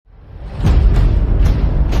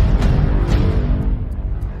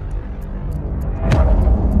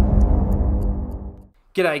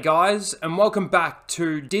G'day guys, and welcome back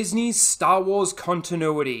to Disney's Star Wars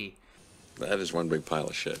continuity. That is one big pile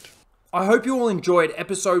of shit. I hope you all enjoyed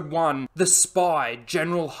episode 1, The Spy,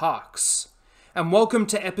 General Hux. And welcome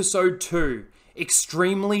to episode 2,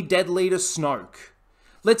 Extremely Dead Leader Snoke.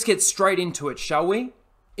 Let's get straight into it, shall we?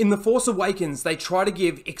 In The Force Awakens, they try to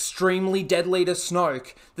give Extremely Dead Leader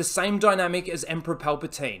Snoke the same dynamic as Emperor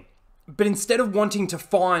Palpatine. But instead of wanting to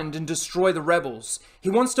find and destroy the rebels, he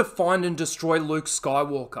wants to find and destroy Luke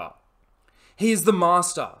Skywalker. He is the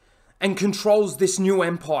master and controls this new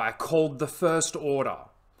empire called the First Order.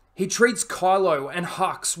 He treats Kylo and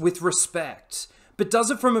Hux with respect, but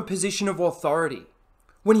does it from a position of authority.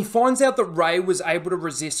 When he finds out that Rey was able to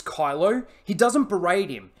resist Kylo, he doesn't berate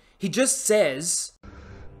him. He just says,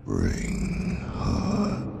 "Bring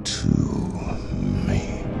her to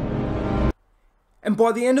me." And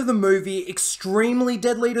by the end of the movie, Extremely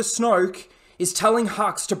Dead Leader Snoke is telling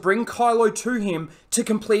Hux to bring Kylo to him to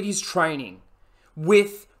complete his training.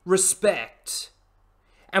 With respect.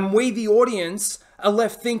 And we, the audience, are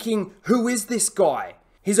left thinking, who is this guy?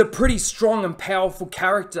 He's a pretty strong and powerful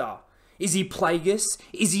character. Is he Plagueis?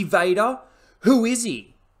 Is he Vader? Who is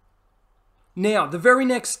he? Now, the very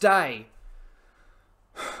next day,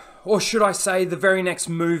 or should I say the very next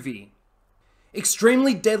movie,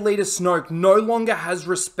 Extremely Dead Leader Snoke no longer has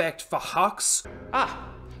respect for Hux.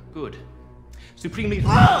 Ah, good. Supremely...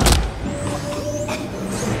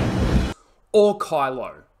 or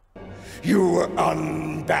Kylo. You were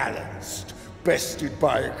unbalanced. Bested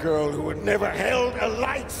by a girl who had never held a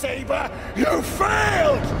lightsaber. You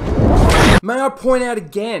failed! May I point out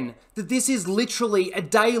again that this is literally a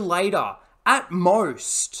day later, at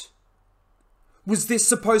most. Was this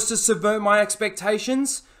supposed to subvert my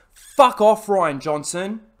expectations? Fuck off, Rian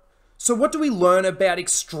Johnson. So what do we learn about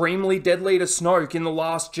Extremely Dead Leader Snoke in The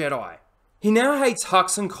Last Jedi? He now hates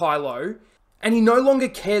Hux and Kylo, and he no longer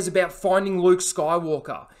cares about finding Luke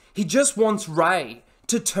Skywalker. He just wants Rey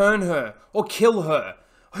to turn her or kill her.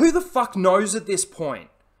 Who the fuck knows at this point?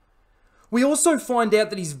 We also find out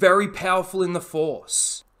that he's very powerful in the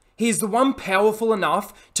Force. He is the one powerful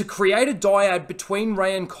enough to create a dyad between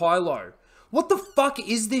Rey and Kylo. What the fuck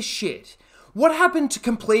is this shit? What happened to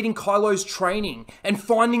completing Kylo's training and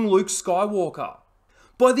finding Luke Skywalker?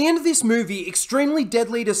 By the end of this movie, Extremely Dead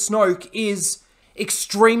Leader Snoke is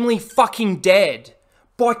extremely fucking dead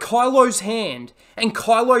by Kylo's hand, and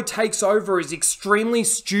Kylo takes over as extremely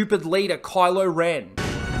stupid leader Kylo Ren.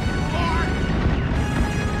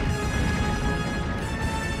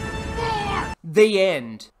 The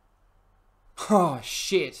end. Oh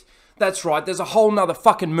shit, that's right, there's a whole nother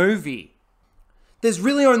fucking movie. There's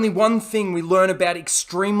really only one thing we learn about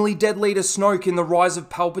Extremely Dead Leader Snoke in The Rise of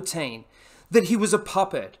Palpatine. That he was a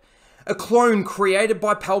puppet. A clone created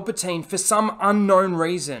by Palpatine for some unknown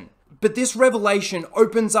reason. But this revelation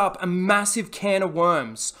opens up a massive can of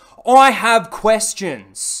worms. I have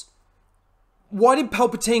questions. Why did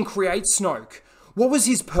Palpatine create Snoke? What was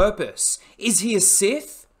his purpose? Is he a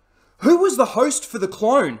Sith? Who was the host for the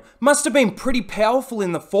clone? Must have been pretty powerful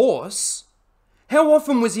in the Force. How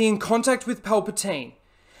often was he in contact with Palpatine?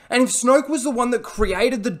 And if Snoke was the one that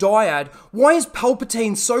created the dyad, why is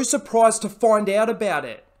Palpatine so surprised to find out about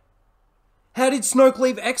it? How did Snoke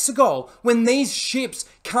leave Exegol when these ships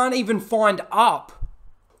can't even find up?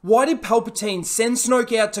 Why did Palpatine send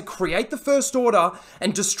Snoke out to create the First Order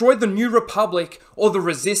and destroy the New Republic or the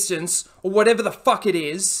Resistance or whatever the fuck it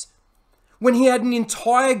is when he had an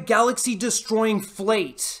entire galaxy-destroying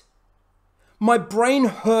fleet? My brain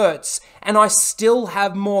hurts and I still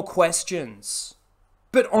have more questions.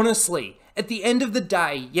 But honestly, at the end of the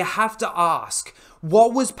day, you have to ask,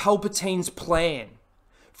 what was Palpatine's plan?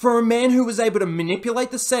 For a man who was able to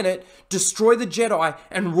manipulate the Senate, destroy the Jedi,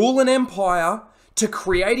 and rule an empire, to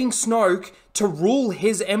creating Snoke to rule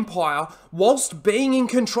his empire whilst being in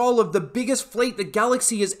control of the biggest fleet the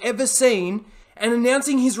galaxy has ever seen, and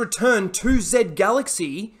announcing his return to Zed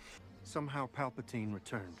Galaxy, somehow Palpatine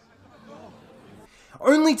returned.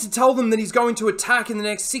 Only to tell them that he's going to attack in the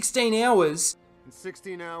next 16 hours. In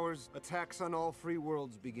 16 hours, attacks on all free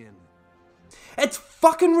worlds begin. It's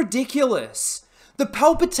fucking ridiculous. The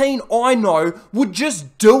Palpatine I know would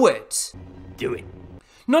just do it. Do it.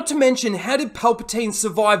 Not to mention, how did Palpatine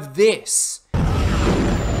survive this?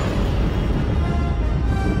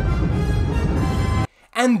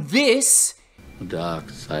 And this? The dark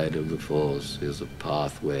side of the Force is a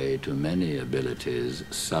pathway to many abilities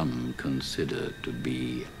some consider to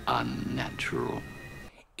be unnatural.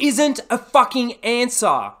 Isn't a fucking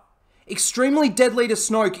answer. Extremely Dead Leader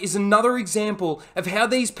Snoke is another example of how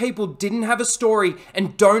these people didn't have a story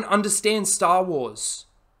and don't understand Star Wars.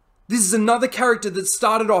 This is another character that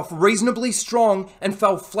started off reasonably strong and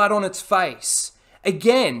fell flat on its face.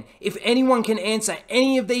 Again, if anyone can answer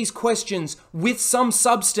any of these questions with some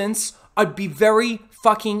substance, I'd be very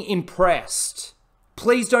fucking impressed.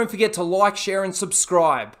 Please don't forget to like, share, and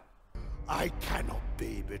subscribe. I cannot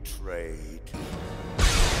be betrayed.